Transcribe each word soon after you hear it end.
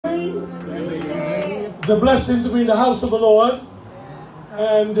It's a blessing to be in the house of the Lord,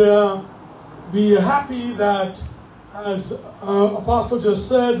 and be happy that, as Apostle just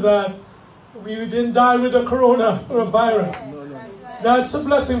said, that we didn't die with the corona or a virus. That's a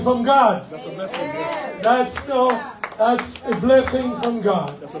blessing from God. That's a blessing. Yes. That's a blessing from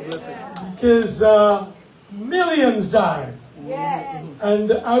God. That's a blessing. Because millions died. Yes.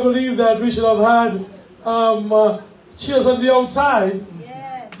 And I believe that we should have had cheers on the outside,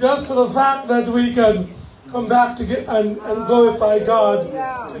 just for the fact that we can come back to get and glorify God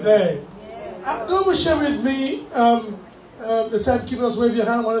today. Don't share with me the timekeepers. Wave your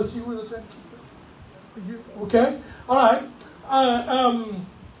hand. I want to see who the timekeeper. Okay? All right.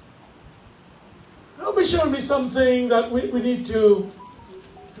 Don't be showing me something that we need to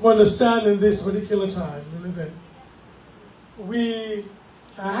understand in this particular time we live in. We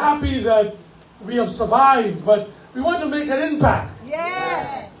are happy that we have survived, but we want to make an impact.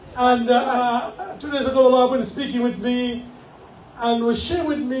 Yes. And 2 days ago, the Lord was speaking with me and was sharing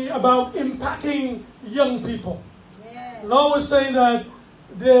with me about impacting young people. Yes. The Lord was saying that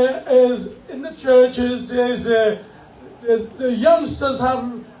there is, in the churches, the youngsters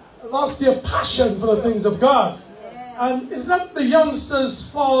have lost their passion for the things of God. Yes. And it's not the youngsters'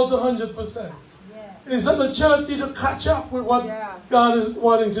 fault 100%. Yes. It's that the church needs to catch up with what God is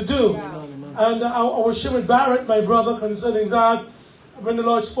wanting to do. And I was sharing with Barrett, my brother, concerning that when the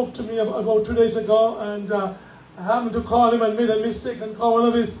Lord spoke to me about 2 days ago, and I happened to call him and made a mistake and call one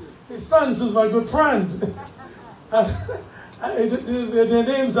of his sons, who's my good friend. Their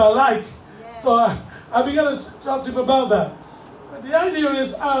names are alike. So I began to talk to him about that. But the idea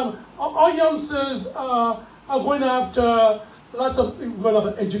is our youngsters are going after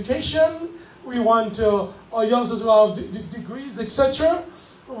education. We want our youngsters to have degrees, etc.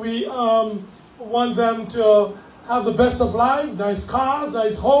 We want them to have the best of life, nice cars,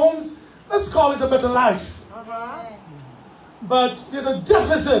 nice homes. Let's call it a better life. But there's a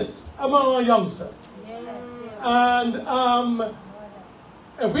deficit among our youngsters. And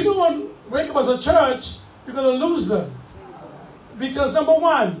if we don't wake up as a church, we're going to lose them. Because number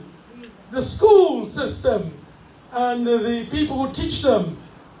one, the school system and the people who teach them,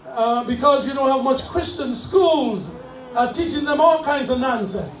 because we don't have much Christian schools, are teaching them all kinds of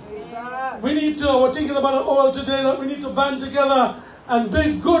nonsense. We need to, we're thinking about it all today, that we need to band together and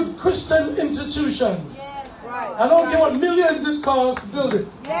build good Christian institutions. Yes, right. I don't care what millions it costs to build it.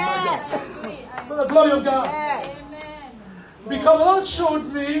 Yes. For the glory of God. Yes. Because the Lord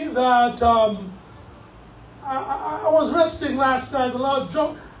showed me that I was resting last night. The Lord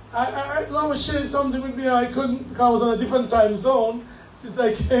was sharing something with me. I couldn't, because I was on a different time zone since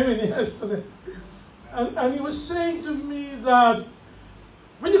I came in yesterday. And He was saying to me that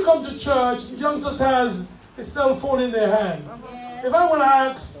when you come to church, youngsters has a cell phone in their hand. If I were to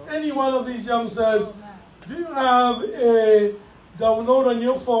ask any one of these youngsters, do you have a download on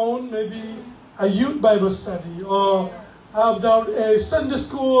your phone, maybe a youth Bible study, or have down a Sunday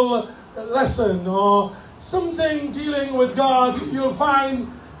school lesson, or something dealing with God, you'll find,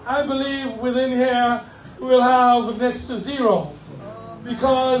 I believe, within here, we'll have next to zero.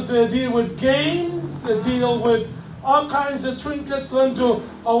 Because they deal with games, they deal with all kinds of trinkets, learn to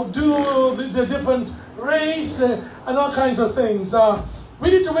outdo the different race, and all kinds of things. We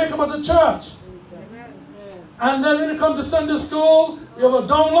need to wake up as a church. And then when it comes to Sunday school, we have a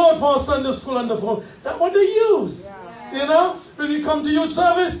download for Sunday school on the phone. That's what they use. You know, when we come to youth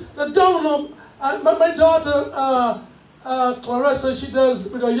service, the download. My daughter, Clarissa, she does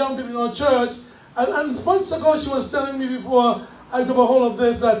with her young people in our church. And months ago, she was telling me before I took a hold of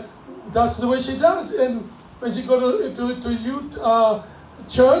this that that's the way she does. And when she go to youth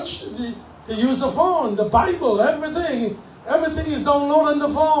church, they use the phone, the Bible, everything. Everything is downloaded on the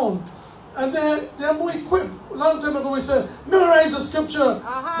phone. And they're more equipped. A long time ago we said, memorize the scripture.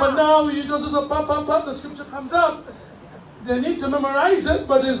 But now you just do the pop, the scripture comes up. They need to memorize it,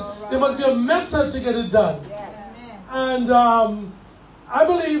 but there must be a method to get it done. And I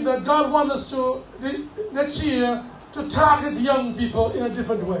believe that God wants us to, next year, to target young people in a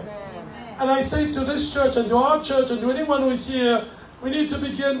different way. And I say to this church and to our church and to anyone who is here, we need to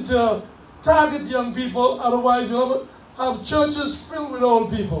begin to target young people, otherwise we'll have churches filled with old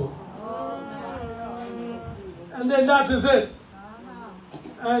people. And then that is it.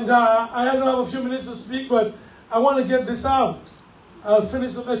 And I don't have a few minutes to speak, but I want to get this out. I'll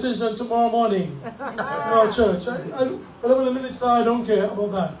finish the message tomorrow morning in our church. Whatever the minutes are, I don't care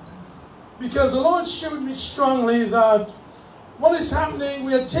about that. Because the Lord showed me strongly that what is happening,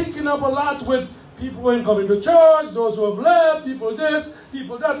 we are taking up a lot with people who ain't coming to church, those who have left, people this,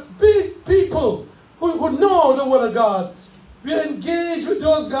 people that. Big people who know the Word of God. We engage with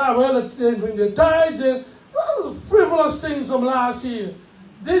those guys, well, they bring their tithes in, frivolous things from last year.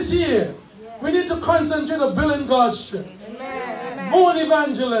 This year, we need to concentrate on building God's church. Amen. More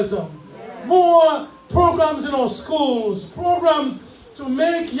evangelism, more programs in our schools, programs to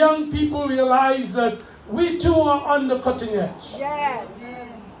make young people realize that we too are on the cutting edge. Yes.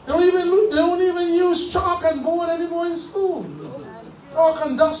 They don't even use chalk and board anymore in school. Chalk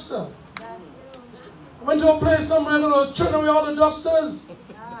and duster. I went to a place somewhere, to turn away all the dusters.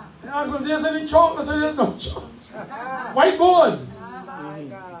 They asked me if there's any chalk. I said, there's no chalk. Whiteboard.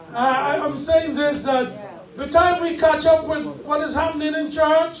 I'm saying this, that by the time we catch up with what is happening in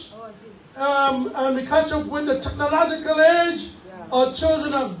church, and we catch up with the technological age, our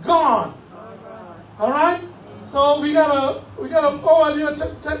children are gone. All right? So we gotta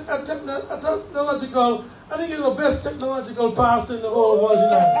technological. I think you're the best technological pastor in the whole world. I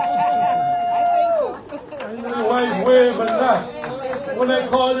think so. And your wife wave and that. When they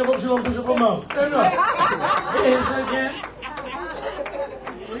call you, you don't push up your mouth. Yes, again.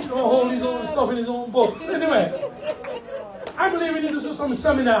 He don't hold his own stuff in his own book. Anyway, I believe we need to do some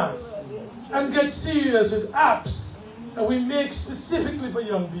seminars and get serious with apps that we make specifically for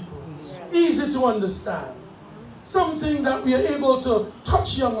young people. Easy to understand. Something that we are able to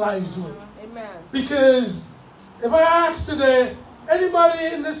touch young lives with. Amen. Because if I ask today, anybody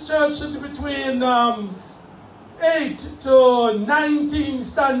in this church should be between 8 to 19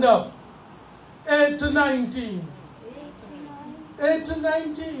 stand up. 8 to 19. 8 to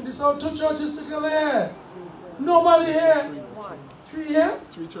 19. This are 2 churches together here. Nobody here. 3 here?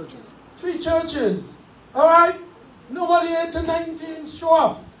 3 churches. 3 churches. All right? Nobody 8 to 19 show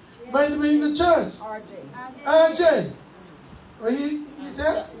up. By the way, in the church. RJ. What he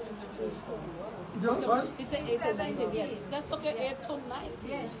said? What? He said 8 to 19, yes. That's okay, 8 to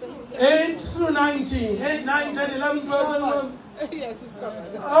 19. 8 through 19. 8, 9, 10, 11, 12, 11. Yes, it's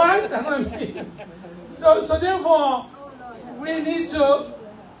coming. All right? That's what I mean. So therefore, we need to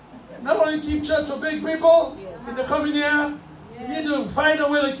not only keep church for big people in the coming year, we need to find a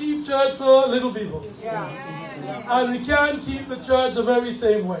way to keep church for little people. And we can't keep the church the very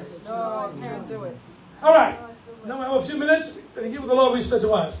same way. No, can't do it. All right. Now we have a few minutes to hear what the Lord will say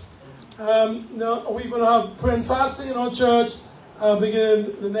to us. Now we're going to have prayer and fasting in our church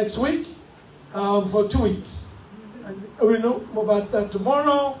beginning the next week for 2 weeks. And we know more about that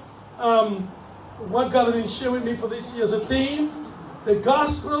tomorrow. What God has been sharing with me for this year as a theme, the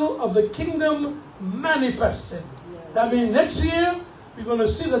gospel of the kingdom manifested. That means next year we're going to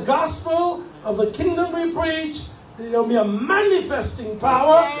see the gospel of the kingdom we preach. There will be a manifesting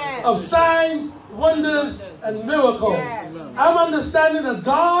power of signs, wonders, and miracles. I'm understanding that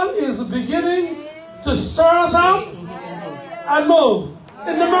God is beginning to stir us up and move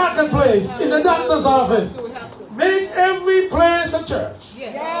in the marketplace, in the doctor's office. Make every place a church.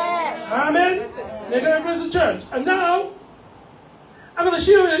 Amen? Make every place a church. And now, I'm going to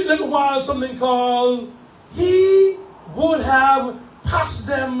share with you in a little while something called He Would Have Passed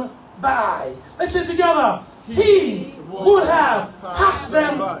Them By. Let's say it together. He would have passed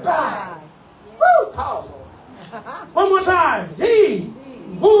them by. Woo, powerful. One more time. He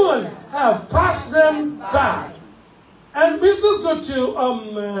would have passed them by. And we'll just go to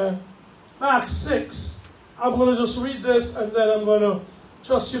Mark 6. I'm going to just read this and then I'm going to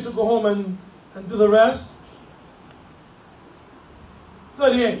trust you to go home and do the rest.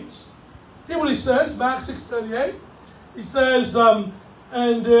 38. Hear what he says, Mark 6:38. He says,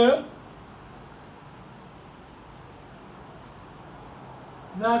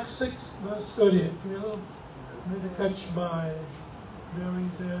 Mark 6, verse 38. Can you maybe catch my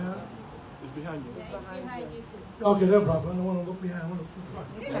bearings there? It's behind you. It's behind you too. Okay, no problem. I don't want to look behind. I want to look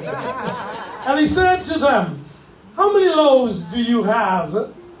front. And he said to them, how many loaves do you have?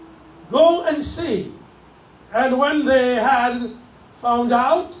 Go and see. And when they had found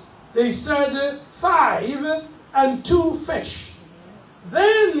out, they said, 5 and 2 fish.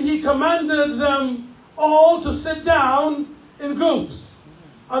 Then he commanded them all to sit down in groups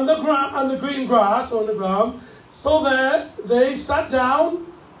on the green grass on the ground, so that they sat down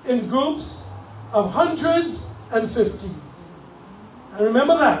in groups of hundreds and fifties. And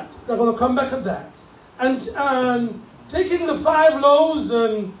remember that. They're going to come back at that. And taking the 5 loaves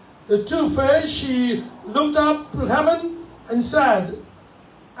and the 2 fish, he looked up to heaven and said,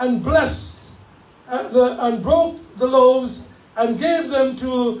 and blessed and broke the loaves and gave them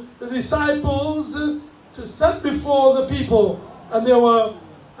to the disciples to set before the people. And they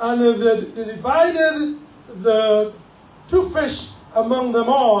divided the 2 fish among them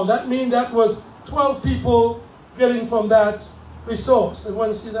all. That means that was 12 people getting from that resource.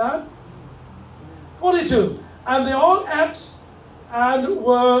 Everyone see that? 42. And they all ate and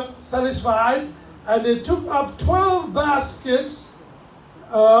were satisfied. And they took up 12 baskets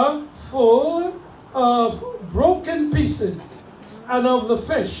full of broken pieces and of the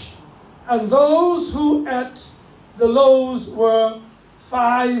fish. And those who ate the loaves were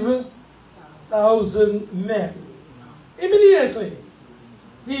 5,000 men. Immediately,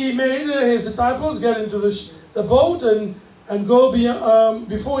 he made his disciples get into the boat and go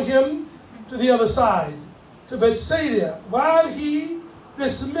before him to the other side, to Bethsaida, while he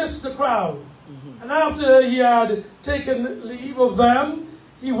dismissed the crowd. And after he had taken leave of them,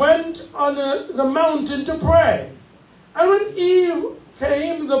 he went on the mountain to pray. And when eve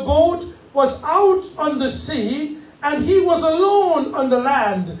came, the boat was out on the sea, and he was alone on the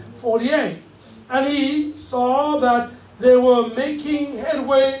land. 48. And he saw that they were making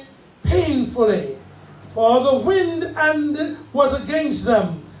headway painfully, for the wind was against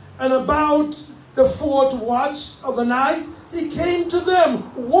them. And about the 4th watch of the night, he came to them,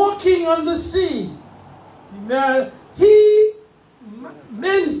 walking on the sea. He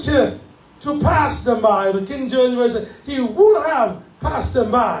meant to pass them by. The King James Version, he would have passed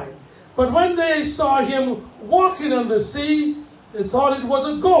them by. But when they saw him walking on the sea, they thought it was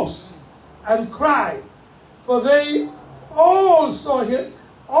a ghost and cried. For they all saw him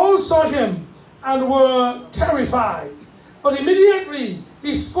and were terrified. But immediately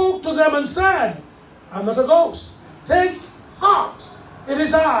he spoke to them and said, I'm not a ghost. Take heart, it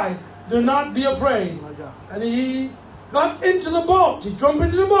is I. Do not be afraid. And he got into the boat. He jumped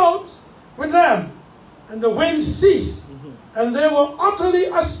into the boat with them. And the wind ceased. And they were utterly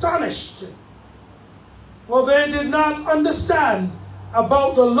astonished. For they did not understand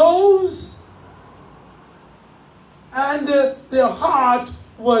about the loaves. And their heart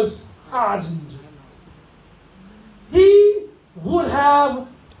was hardened. He would have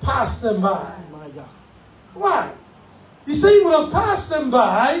passed them by. Why? You see, he would have passed them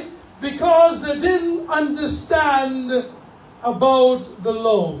by because they didn't understand about the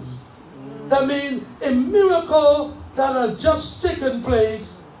loaves. That means a miracle that had just taken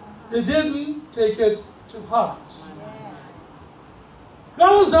place, they didn't take it to heart.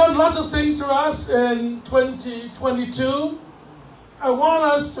 God has done lots of things for us in 2022. I want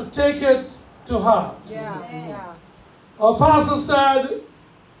us to take it to heart. Our pastor said,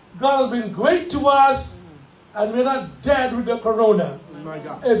 God has been great to us, and we're not dead with the corona.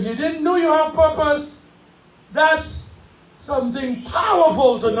 If you didn't know you have purpose, that's something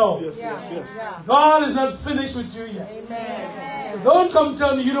powerful to know. Yes. God is not finished with you yet. Amen. So don't come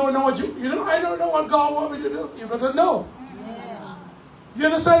tell me you don't know what I don't know what God wants me to do. You better know. You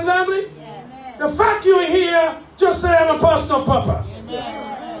understand, family? The fact you're here, just say I have a personal purpose.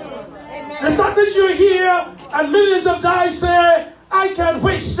 The fact that you're here and millions of guys say, I can't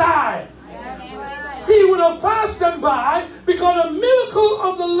waste time. He would have passed them by because the miracle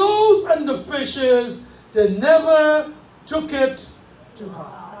of the loaves and the fishes, they never took it to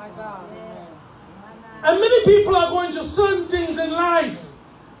heart. And many people are going to certain things in life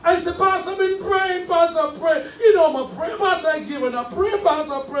and say, Pastor, I've been praying, Pastor, pray. You know, I'm a prayer, Pastor, I give it a prayer,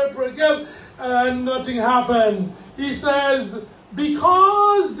 Pastor, pray, give, and nothing happened. He says,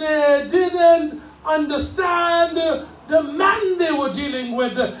 because they didn't understand the man they were dealing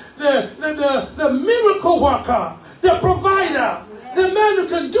with, the miracle worker, the provider, the man who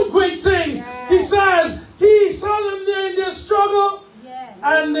can do great things. He says, he saw them there in their struggle,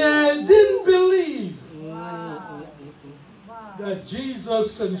 and they didn't believe that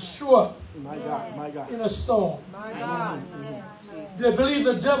Jesus can show up in a storm. They believe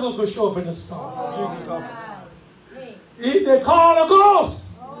the devil could show up in a storm. Jesus help us. They call a ghost.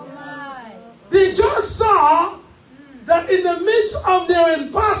 They just saw that in the midst of their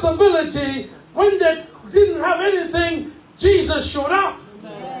impossibility, when they didn't have anything, Jesus showed up.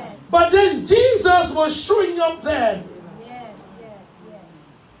 But then Jesus was showing up then.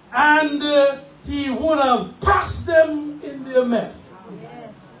 And he would have passed them in their mess.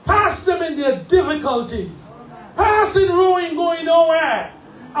 Passed them in their difficulties. Passing, rowing, going nowhere.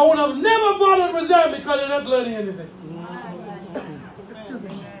 I would have never bothered with them because they're not learning anything. Excuse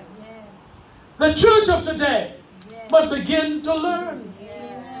me. The church of today must begin to learn.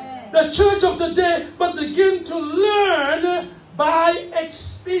 The church of today must begin to learn by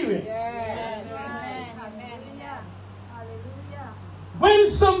experience.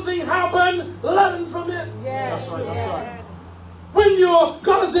 When something happened, learn from it. That's right. When God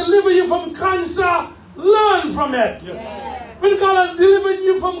has delivered you from cancer, learn from it. When God has delivered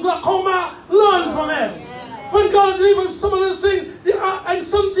you from glaucoma, learn from it. When God delivered some other thing, and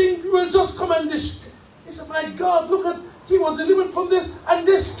something will just come and he said, my God, look at, he was delivered from this, and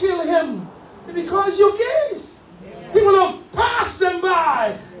this killed him. Because your gaze.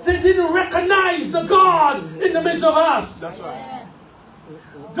 They didn't recognize the God in the midst of us. That's right.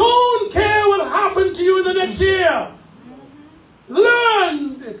 Don't care what happened to you in the next year.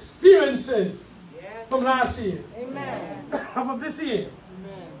 Learn the experiences from last year. Amen. From this year.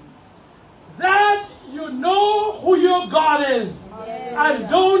 Amen. That you know who your God is. And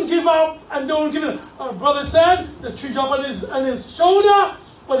don't give up and don't give it up. Our brother said the tree jumped on his shoulder,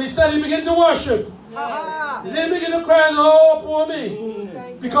 but he said he began to worship. Ah. He didn't begin to cry, oh, poor me.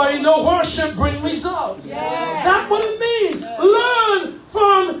 Because you know worship brings results. That's what it means. Learn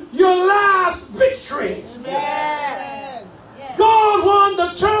from your last victory. Yes. God wants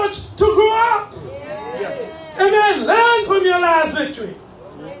the church to grow up. Yes. Amen. Learn from your last victory.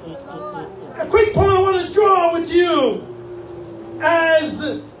 A quick point I want to draw with you.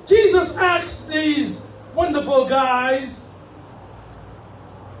 As Jesus asked these wonderful guys,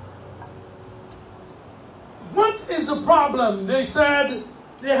 what is the problem? They said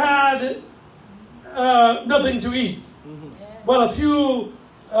they had nothing to eat, but a few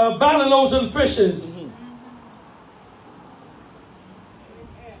loaves and fishes.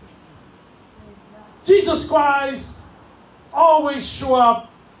 Jesus Christ always show up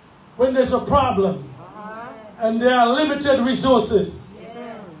when there's a problem and there are limited resources.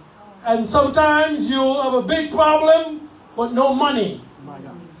 And sometimes you have a big problem but no money.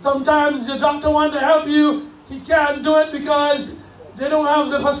 Sometimes the doctor wants to help you, he can't do it because they don't have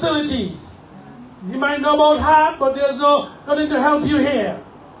the facilities. You might know about heart, but there's nothing to help you here.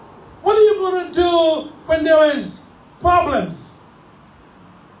 What are you going to do when there is problems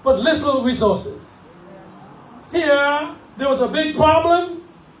but little resources? Here, there was a big problem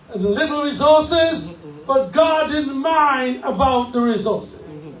and little resources, but God didn't mind about the resources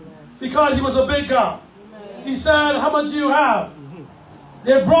because he was a big God. He said, how much do you have?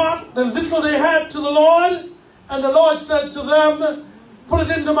 They brought the little they had to the Lord, and the Lord said to them, put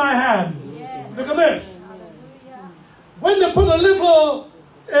it into my hand. Look at this. When they put a little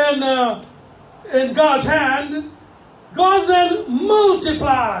in God's hand, God then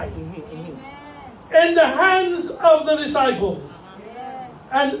multiplied in the hands of the disciples.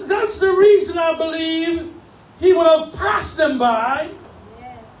 And that's the reason I believe he would have passed them by,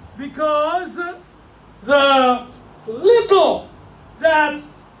 because the little that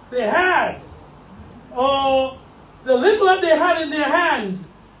they had, or the little that they had in their hand,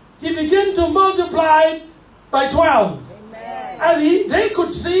 he began to multiply by 12. And they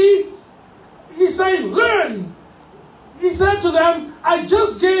could see, he said, learn. He said to them, I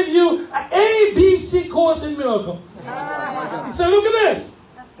just gave you an ABC course in miracles. He said, look at this.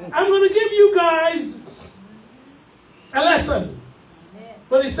 I'm going to give you guys a lesson.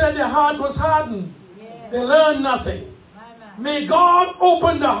 But he said their heart was hardened. They learned nothing. May God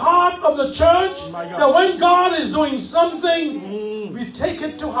open the heart of the church that when God is doing something, we take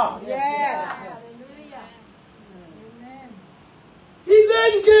it to heart. He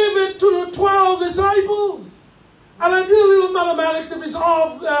then gave it to the 12 disciples. And I did a little mathematics. If it's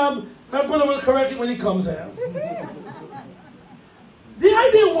off, my brother will correct it when he comes here. The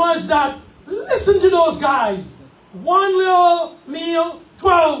idea was that, listen to those guys. One little meal,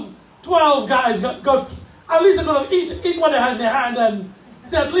 12 guys got at least they're going to eat what they had in their hand and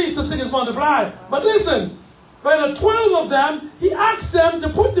say at least the thing is multiplied. But listen, by the 12 of them, he asked them to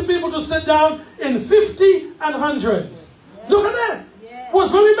put the people to sit down in 50 and 100. Look at that. It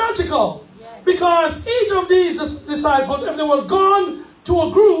was very magical. Because each of these disciples, if they were gone to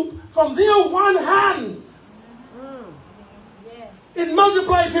a group from their one hand, it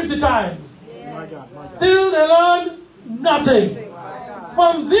multiplied 50 times. Still they learned nothing.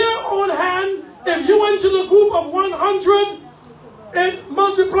 From their own hand, if you went to the group of 100, it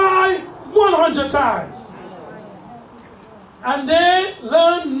multiplied 100 times. And they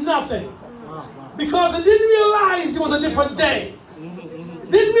learned nothing. Because they didn't realize it was a different day.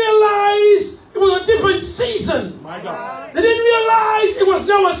 Didn't realize it was a different season. They didn't realize it was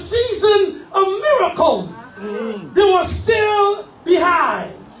now a season of miracles. They were still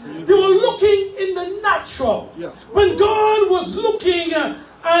behind. They were looking in the natural. When God was looking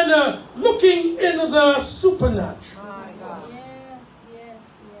and looking into the supernatural.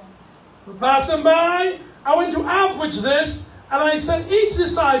 Passing by, I went to average this, and I said each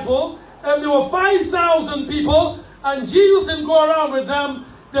disciple, and there were 5,000 people, and Jesus didn't go around with them.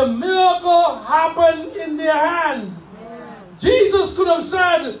 The miracle happened in their hand. Jesus could have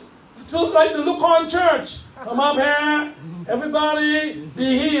said, like the Look On Church, come up here, everybody,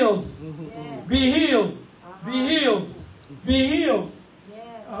 be healed. Be healed. Be healed. Be healed.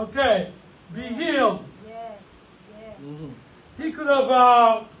 Okay, be healed. He could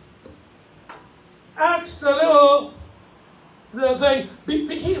have asked a little they're saying,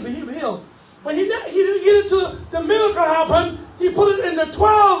 be healed, be healed, be healed. But he didn't get it to the miracle happened. He put it in the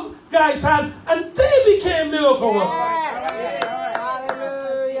 12 guys' hand, and they became miracle workers.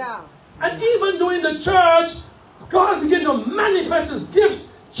 Hallelujah. And even during the church, God began to manifest his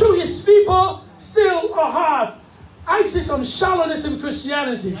gifts through his people, still are hard. I see some shallowness in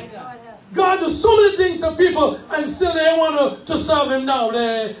Christianity. God does so many things to people, and still they want to serve him now.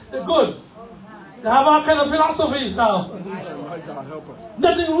 They're good. They have all kind of philosophies now. My God, help us.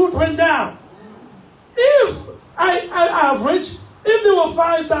 Nothing root went down. If I average, if there were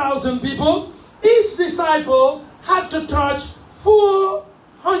 5,000 people, each disciple had to touch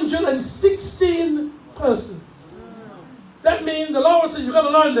 416 persons. That means the Lord says, you've got to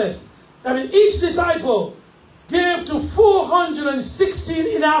learn this. That means each disciple gave to 416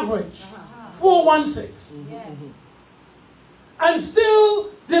 in average. 416. And still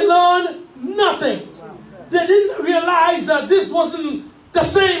they learned nothing. They didn't realize that this wasn't the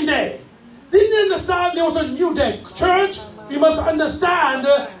same day. They didn't understand there was a new day. Church, we must understand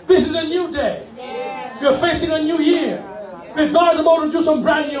this is a new day. You're facing a new year. Where God's about to do some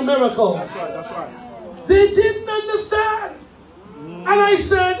brand new miracles. That's right, that's right. They didn't understand. And I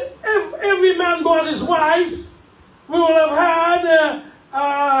said, if every man brought his wife, we would have had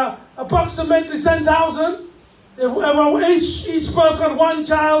approximately 10,000. If each person had one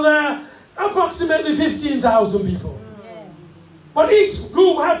child there, approximately 15,000 people. But each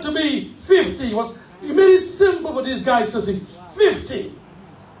group had to be 50. He made it simple for these guys to see. 50,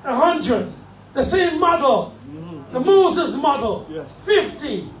 100, the same model, the Moses model. Yes.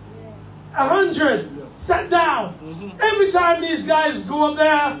 50, 100, sat down. Every time these guys go up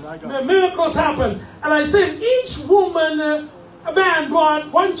there, the miracles happen. And I said, each woman, a man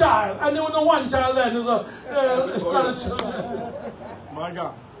brought one child, and there was no one child then. There's a lot of children. My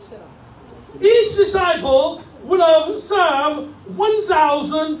God. Each disciple would have served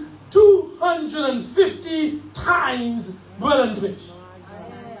 1,250 times bread and fish.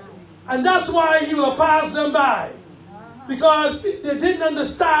 And that's why he will pass them by. Because they didn't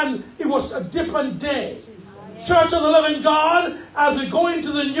understand it was a different day. Church of the Living God, as we go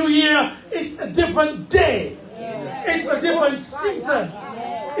into the new year, it's a different day. It's a different season.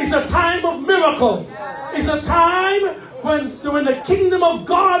 It's a time of miracles. It's a time when the kingdom of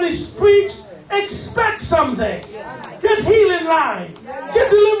God is preached. Expect something. Get healing line.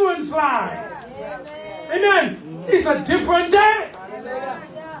 Get deliverance line. Amen. It's a different day.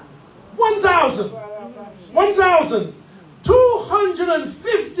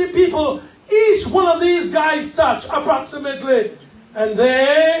 1,250 people, each one of these guys touched approximately, and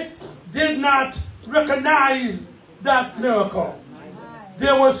they did not recognize that miracle.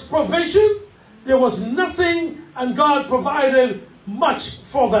 There was provision, there was nothing, and God provided much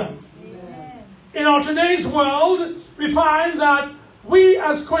for them. In our today's world, we find that we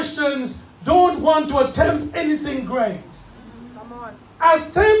as Christians don't want to attempt anything great. Come on.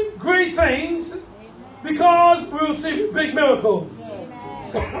 Attempt great things because we will see big miracles.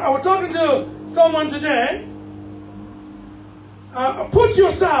 I was talking to someone today. Put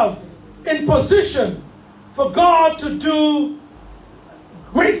yourself in position for God to do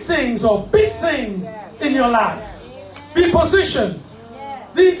great things or big things in your life. Be positioned.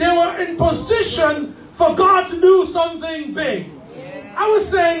 They were in position for God to do something big. I was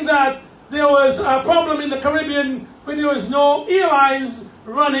saying that there was a problem in the Caribbean when there was no airlines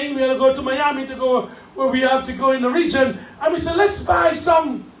running. We had to go to Miami to go where we have to go in the region. And we said, let's buy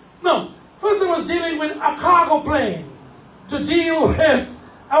some. No, first I was dealing with a cargo plane to deal with.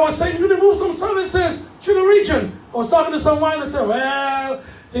 I was saying, you're going to move some services to the region. I was talking to someone and said, well,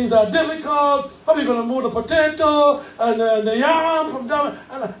 things are difficult. How are we going to move the potato and the yam from down?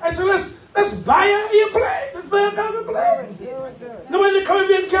 And I said, let's buy an airplane. Let's buy a cargo plane. No, in the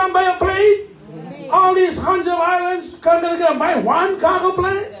Caribbean can't buy a plane. All these 100 islands can't get buy one cargo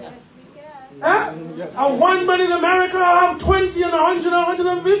plane. Huh? And one man in America have 20 and 100 and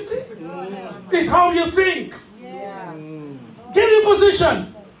 150. This is how you think. Get in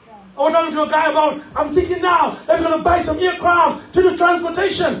position. I was talking to a guy about, I'm thinking now, they're going to buy some aircraft to do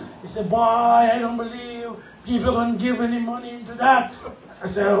transportation. He said, boy, I don't believe people are going to give any money into that. I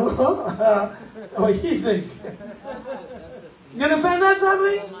said, what do you think? You understand that,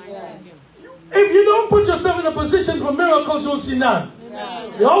 family? If you don't put yourself in a position for miracles, you'll see none.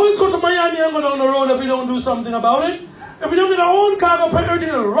 We always go to Miami and go down the road if we don't do something about it. If we don't get our own cargo plane,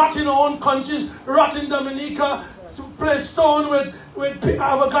 everything will rot in our own countries, rot in Dominica, to play stone with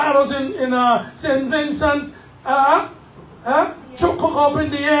avocados in St. Vincent, cook up in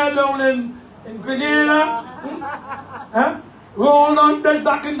the air down in Grenada, roll on dead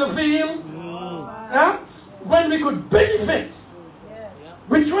back in the field. When we could benefit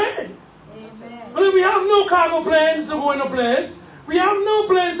We train. Amen. But if we have no cargo planes to go in a place, we have no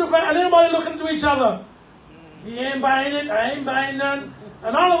planes to fly, and everybody looking to each other. He ain't buying it, I ain't buying none.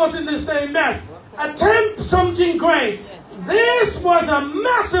 And all of us in the same mess. Attempt something great. This was a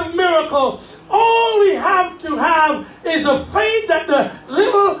massive miracle. All we have to have is a faith that the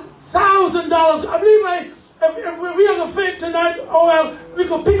little $1,000, I believe if we have a faith tonight, oh well, we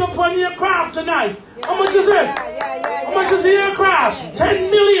could pick up one aircraft tonight. How much is it? How much is the aircraft?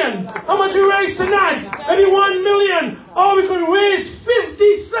 10 million. How much we raise tonight? Maybe 1 million. Or we could raise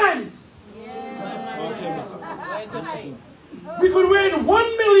 50 cents. We could raise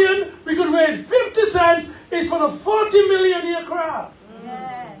 1 million, we could raise 50 cents. It's for the 40 million aircraft.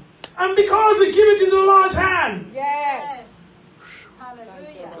 Yes. And because we give it in the Lord's hand. Yes.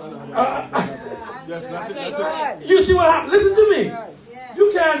 Hallelujah. Yes, that's it. That's it. You see what happened? Listen to me. Yes.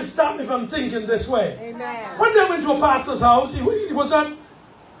 You can't stop me from thinking this way. Amen. One day I went to a pastor's house. He was not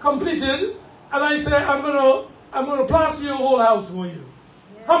completed. And I said, I'm gonna plaster your whole house for you.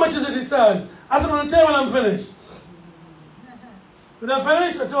 Yes. How much is it? He says. I said, I'm going to tell you when I'm finished. When I'm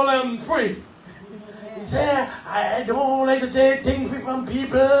finished, I told him free. He said, I don't like to take things from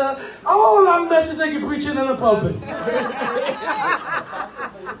people. All that message they keep preaching in the pulpit.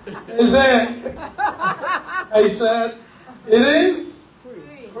 I said, it is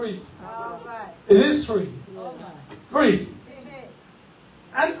free. All right. It is free. Free.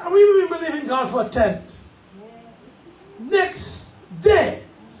 And we believe in God for a tent. Next day,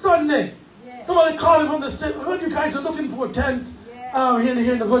 Sunday, somebody called me from the state. I heard you guys are looking for a tent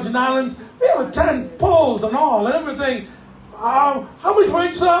here in the Virgin Islands. We have a tent, poles and all and everything. How much for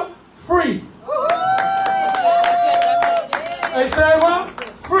it, sir? Free. I said what?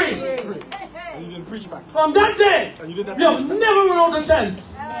 Free. And you didn't preach back. From that day, And you did that we have never run out of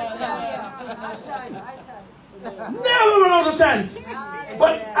tents. Never run out of tents.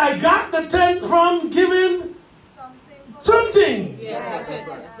 But I got the tent from giving something.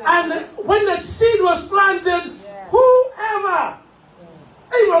 And when that seed was planted, whoever,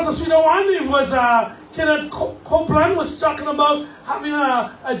 it was a sweet one, it was Kenneth Copeland was talking about having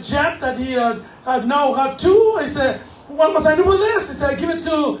a jet that he had now had two. I said, what must I do with this? He said, give it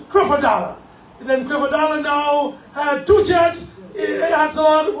to Creferdollar. And then Creferdollar now had two jets. He asked the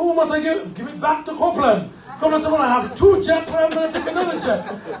Lord, who must I give? Give it back to Copeland. Copeland said, well, I have two jets, I'm going to take another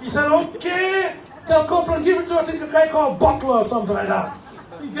jet. He said, okay. Tell Copeland, give it to, I think, a guy called Butler or something like that.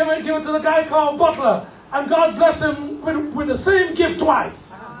 He give it to the guy called Butler. And God bless him with the same gift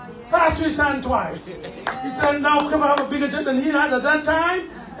twice. Pastor his hand twice. He said, now come have a bigger jet than he had at that time.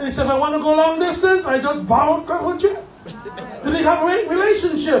 And he said, if I want to go long distance, I just borrowed a jet. Did they have a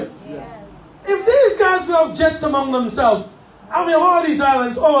relationship? Yes. If these guys will have jets among themselves, I mean, all these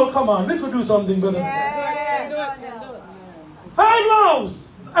islands, oh, come on, they could do something better. Yes. 5 loaves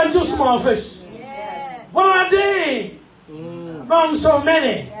and 2 small fish. Yes. What a day among so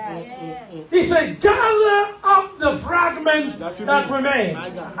many. Yes. He said, gather up the fragments that remain.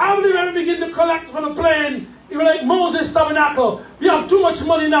 I believe when we begin to collect for the plane, even like Moses' tabernacle, we have too much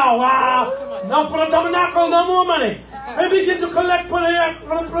money now. Now for the tabernacle, no more money. We begin to collect for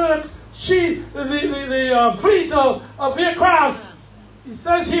the fleet of aircraft. He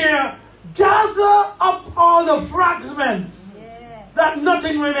says here, gather up all the fragments that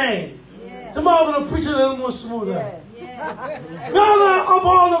nothing remains. Tomorrow I'm going to preach a little more smoother. Gather up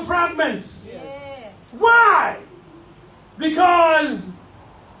all the fragments. Why? Because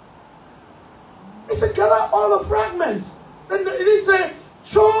he said, gather up all the fragments. And it didn't say,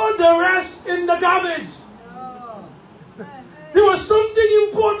 throw the rest in the garbage. No. There was something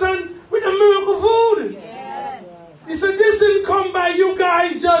important with the miracle food. Yes. He said, this didn't come by you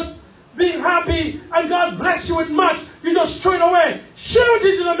guys just being happy and God bless you with much. You just throw it away. Share it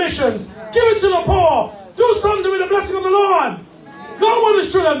into the missions. Give it to the poor. Do something with the blessing of the Lord. God wants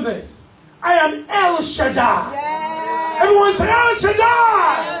to show them this. I am El Shaddai. Yes. Everyone say El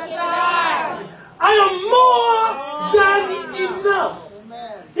Shaddai. El Shaddai. I am more than enough.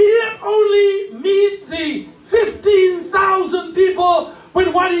 Amen. He didn't only meet the 15,000 people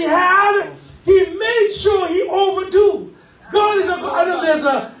with what he had. He made sure he overdo. God is I know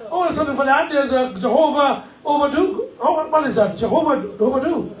there's something for that. There's a Jehovah overdo. What is that? Jehovah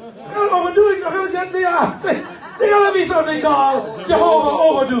overdo. Overdo it. You're going to get the, there's going to be something called Jehovah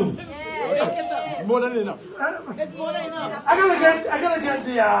overdo. More than enough. It's more than enough. I gotta get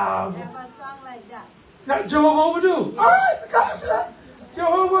the Have a song like that. Jehovah overdo. All right, guys,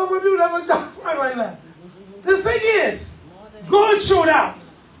 Jehovah overdo. That was just like that. The thing is, God showed up.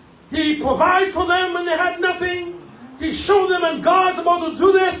 He provided for them when they had nothing. He showed them, and God's about to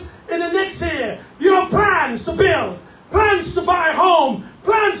do this in the next year. You have plans to build, plans to buy a home,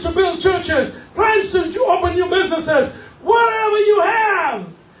 plans to build churches, plans to open new businesses, whatever you have,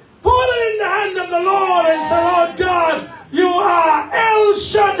 put it in the hand of the Lord and say, Lord God, you are El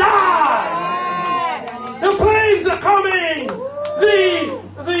Shaddai. The planes are coming.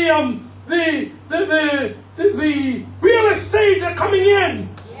 The real estate are coming in.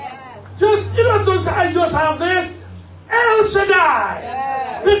 Just, you don't just, I just have this. El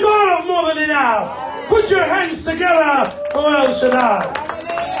Shaddai, the God of more than enough. Put your hands together for El Shaddai.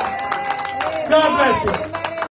 God bless you.